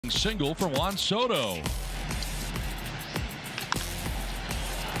Single for Juan Soto.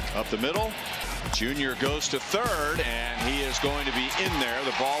 Up the middle, Junior goes to third, and he is going to be in there.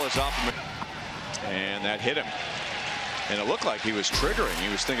 The ball is up, and that hit him. And it looked like he was triggering. He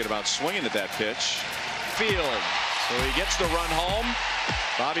was thinking about swinging at that pitch. Field. So he gets the run home.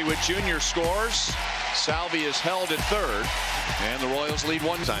 Bobby Witt Jr. scores. Salvi is held at third, and the Royals lead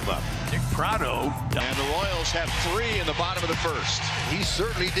 1 time left. Nick Prado. And the Royals have 3 in the bottom of the first. He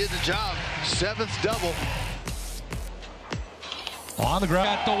certainly did the job. 7th double. On the ground,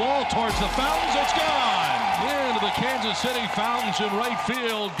 at the wall towards the fountains, it's gone. Into the Kansas City fountains in right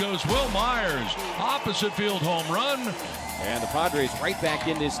field goes Will Myers. Opposite field home run. And the Padres right back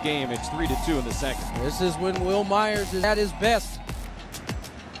in this game. It's 3-2 in the second. This is when Will Myers is at his best.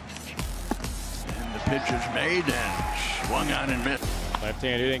 And the pitch is made and swung on and missed.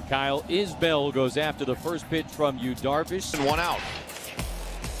 Left-handed, and Kyle Isbell goes after the first pitch from Yu Darvish. And 1 out.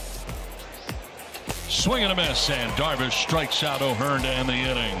 Swing and a miss, and Darvish strikes out O'Hearn to end the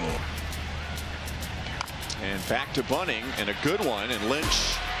inning. And back to Bunning, and a good one, and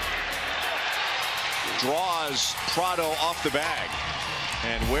Lynch draws Prado off the bag.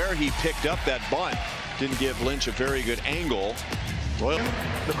 And where he picked up that bunt didn't give Lynch a very good angle. Royal.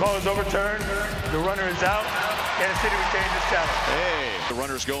 The call is overturned. The runner is out. Kansas City retains its challenge. Hey, the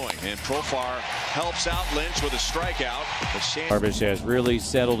runner's going, and Profar helps out Lynch with a strikeout. Darvish has really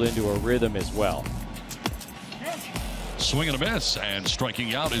settled into a rhythm as well. Swing and a miss, and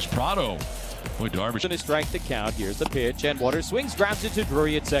striking out is Prado. Boy, Darvish Going to strike the count. Here's the pitch, and Waters swings, grabs it to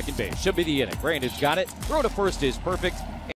Drury at second base. Should be the inning. Brandon's got it. Throw to first is perfect.